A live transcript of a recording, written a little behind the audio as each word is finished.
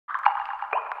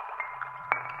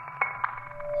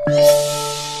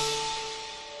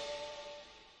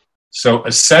So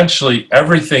essentially,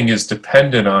 everything is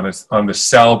dependent on the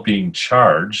cell being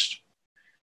charged,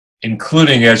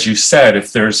 including, as you said,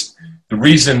 if there's the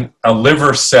reason a liver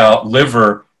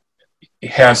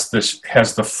has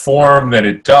the form that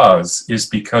it does is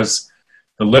because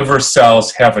the liver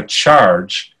cells have a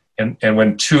charge, and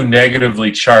when two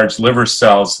negatively charged liver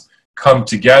cells come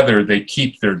together, they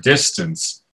keep their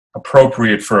distance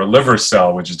appropriate for a liver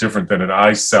cell, which is different than an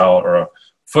eye cell or a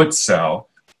foot cell.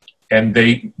 And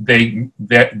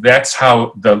that's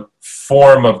how the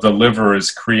form of the liver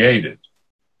is created.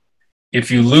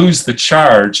 If you lose the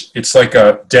charge, it's like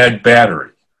a dead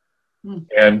battery.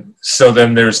 And so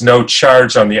then there's no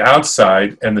charge on the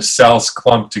outside, and the cells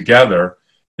clump together.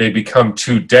 They become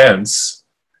too dense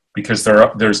because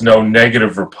there's no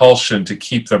negative repulsion to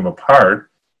keep them apart,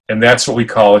 and that's what we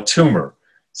call a tumor.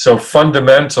 So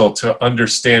fundamental to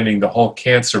understanding the whole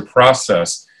cancer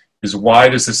process is, why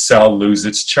does a cell lose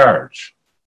its charge?